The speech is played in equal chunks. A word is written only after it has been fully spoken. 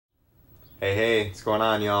Hey, what's going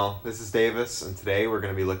on, y'all? This is Davis, and today we're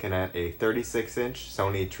going to be looking at a 36-inch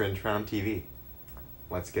Sony Trinitron TV.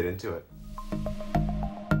 Let's get into it.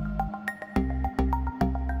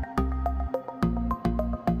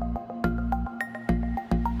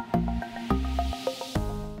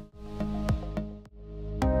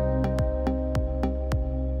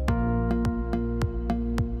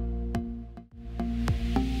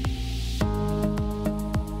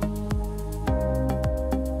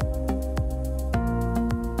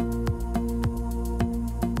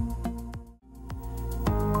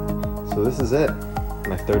 So this is it,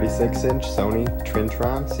 my 36-inch Sony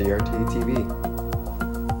Trinitron CRT TV.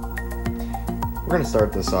 We're going to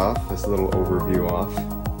start this little overview off,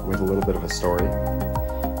 with a little bit of a story.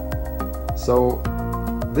 So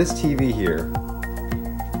this TV here,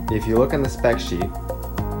 if you look on the spec sheet,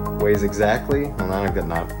 weighs exactly, well I'm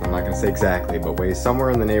not going to say exactly, but weighs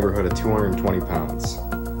somewhere in the neighborhood of 220 pounds.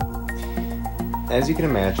 As you can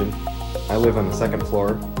imagine, I live on the second floor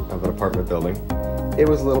of an apartment building. It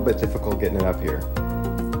was a little bit difficult getting it up here.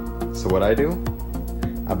 So what I do?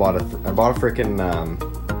 I bought a freaking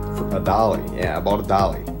a dolly. Yeah, I bought a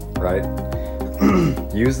dolly, right?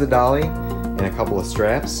 Use the dolly and a couple of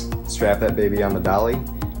straps. Strap that baby on the dolly.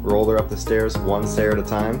 Roll her up the stairs one stair at a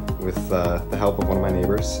time with the help of one of my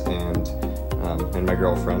neighbors and my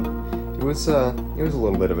girlfriend. It was a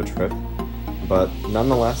little bit of a trip, but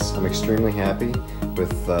nonetheless, I'm extremely happy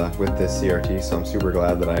with this CRT, so I'm super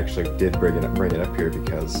glad that I actually did bring it up here,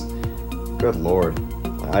 because good lord,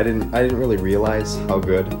 I didn't really realize how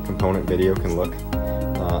good component video can look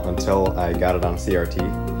until I got it on CRT.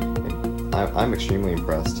 And I'm extremely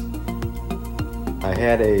impressed. I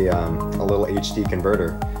had a little HD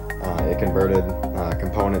converter. It converted a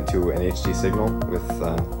component to an HD signal with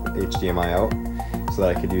HDMI out, so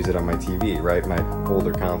that I could use it on my TV, right, my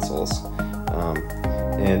older consoles.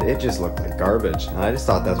 And it just looked like garbage, and I just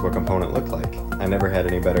thought that's what component looked like. I never had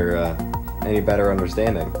any better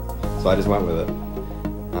understanding, so I just went with it.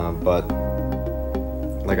 But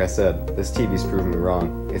like I said, this TV's proven me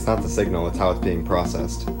wrong. It's not the signal, it's how it's being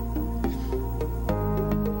processed.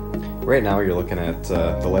 Right now you're looking at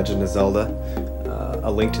The Legend of Zelda,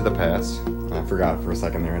 A Link to the Past. I forgot for a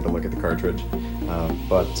second there, I had to look at the cartridge.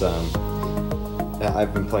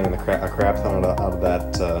 I've been playing a crap ton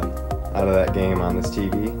out of that game on this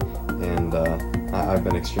TV, and I've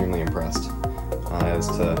been extremely impressed as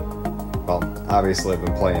to, well, obviously I've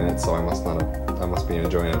been playing it, so I must be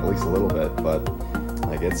enjoying it at least a little bit, but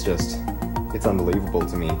like it's unbelievable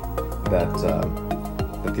to me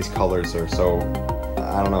that these colors are so,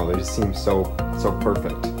 I don't know, they just seem so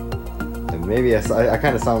perfect. And maybe I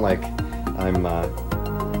kind of sound like I'm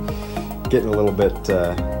getting a little bit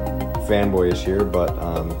fanboyish here, but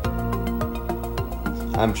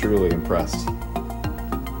I'm truly impressed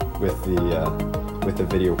with the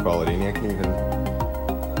video quality, and I can even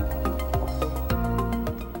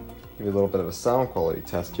give you a little bit of a sound quality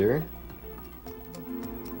test here.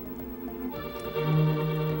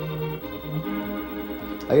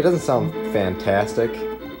 Like, it doesn't sound fantastic,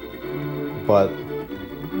 but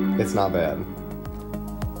it's not bad.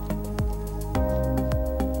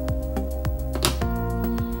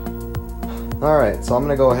 Alright, so I'm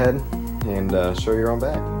gonna go ahead and show you your own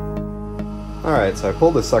back. Alright, so I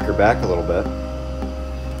pulled this sucker back a little bit.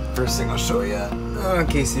 First thing I'll show you, in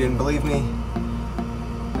case you didn't believe me,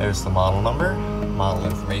 there's the model number, model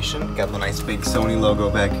information. Got the nice big Sony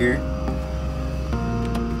logo back here,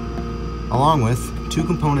 along with two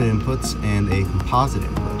component inputs and a composite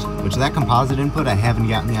input, which that composite input I haven't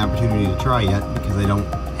gotten the opportunity to try yet because I don't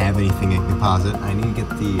have anything in composite. I need to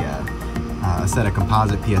get a set of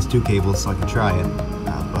composite PS2 cables so I can try it.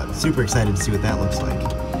 But super excited to see what that looks like.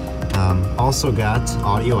 Also got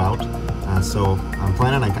audio out, so I'm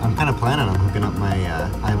kind of planning on hooking up my,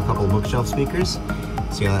 I have a couple of bookshelf speakers,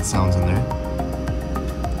 see how that sounds in there,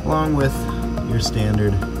 along with your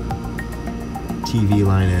standard TV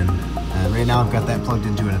line in. Right now I've got that plugged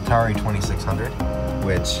into an Atari 2600,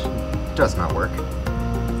 which does not work.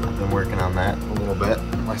 I've been working on that a little bit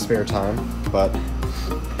in my spare time, but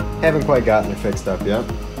haven't quite gotten it fixed up yet.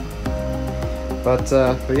 But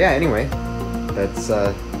yeah, anyway, that's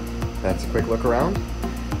a quick look around.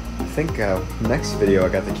 I think next video I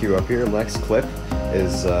got the queue up here. Next clip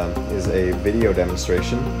is a video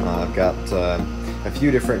demonstration. I've got a few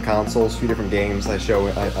different consoles, a few different games. I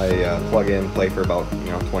plug in, play for about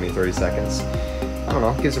 20-30 seconds. I don't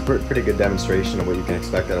know, it gives a pretty good demonstration of what you can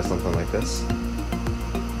expect out of something like this.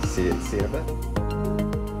 See you in a bit.